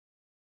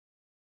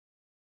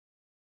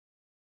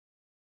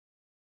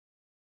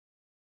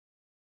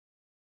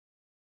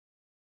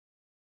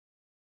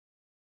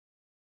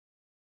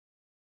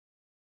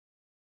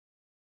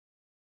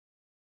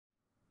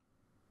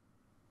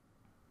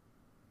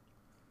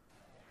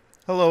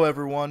Hello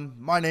everyone,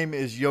 my name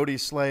is Yodi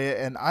Slaya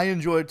and I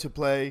enjoy to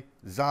play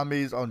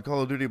zombies on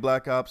Call of Duty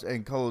Black Ops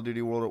and Call of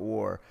Duty World at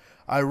War.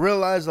 I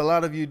realize a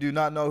lot of you do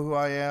not know who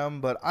I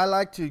am, but I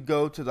like to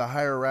go to the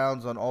higher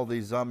rounds on all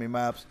these zombie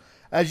maps.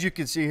 As you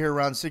can see here,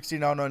 round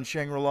 69 on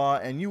Shangri-La,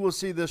 and you will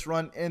see this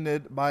run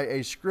ended by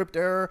a script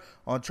error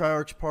on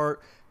Treyarch's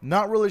part.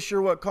 Not really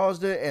sure what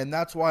caused it, and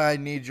that's why I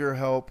need your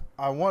help.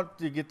 I want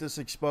to get this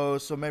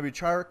exposed, so maybe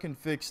Treyarch can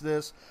fix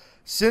this.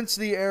 Since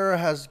the error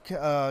has,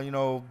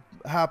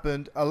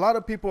 happened, a lot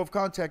of people have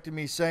contacted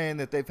me saying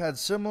that they've had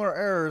similar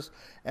errors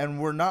and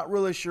we're not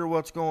really sure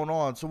what's going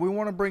on. So we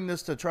want to bring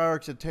this to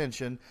Treyarch's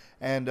attention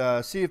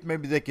and see if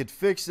maybe they could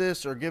fix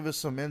this or give us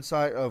some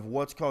insight of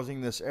what's causing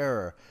this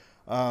error.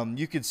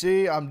 You can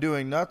see I'm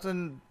doing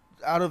nothing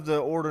out of the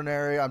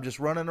ordinary. I'm just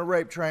running a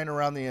rape train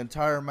around the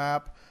entire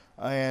map,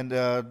 and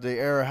the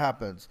error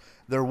happens.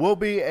 There will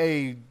be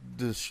a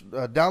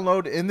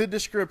download in the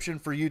description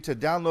for you to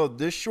download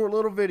this short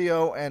little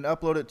video and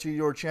upload it to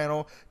your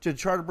channel to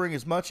try to bring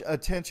as much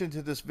attention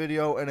to this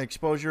video and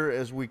exposure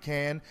as we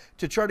can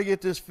to try to get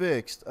this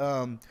fixed.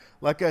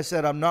 Like I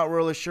said, I'm not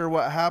really sure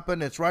what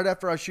happened. It's right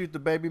after I shoot the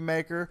baby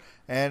maker,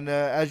 and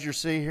as you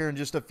see here in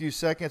just a few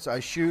seconds, I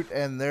shoot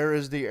and there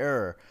is the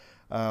error.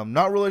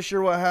 Not really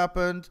sure what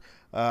happened.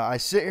 I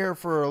sit here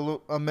for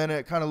a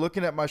minute kind of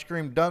looking at my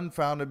screen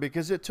dumbfounded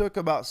because it took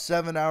about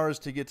 7 hours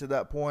to get to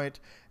that point,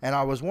 and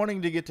I was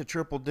wanting to get to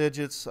triple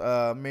digits,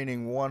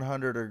 meaning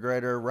 100 or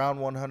greater, round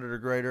 100 or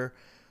greater,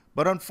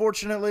 but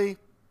unfortunately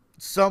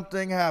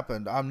something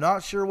happened. I'm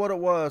not sure what it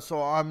was,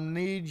 so I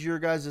need your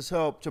guys'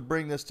 help to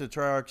bring this to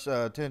Treyarch's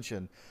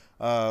attention.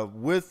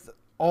 With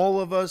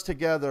all of us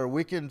together,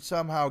 we can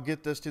somehow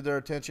get this to their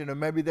attention, and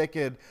maybe they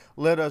could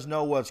let us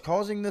know what's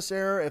causing this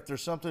error, if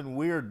there's something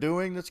we're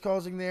doing that's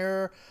causing the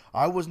error.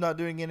 I was not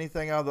doing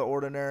anything out of the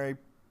ordinary,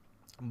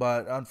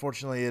 but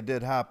unfortunately it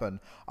did happen.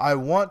 I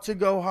want to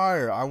go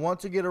higher. I want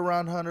to get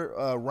around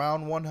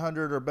round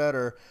 100 or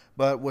better,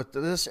 but with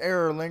this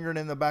error lingering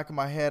in the back of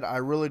my head, I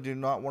really do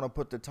not want to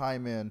put the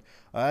time in.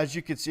 As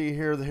you can see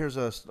here, here's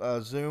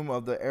a zoom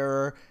of the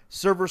error.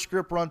 Server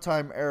script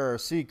runtime error.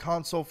 See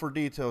console for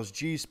details.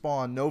 G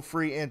spawn. No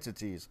free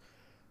entities.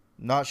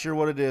 Not sure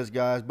what it is,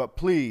 guys, but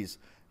please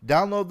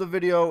download the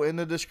video in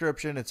the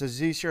description. It's a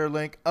Z-Share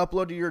link.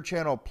 Upload to your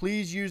channel.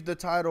 Please use the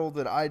title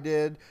that I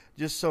did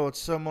just so it's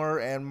similar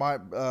and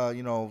might,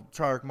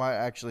 Treyarch might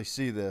actually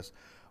see this.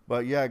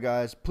 But yeah,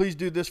 guys, please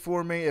do this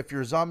for me. If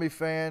you're a zombie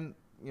fan,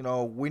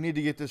 we need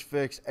to get this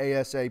fixed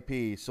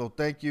ASAP. So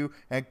thank you.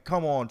 And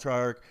come on,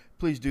 Treyarch.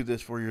 Please do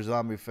this for your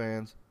zombie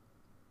fans.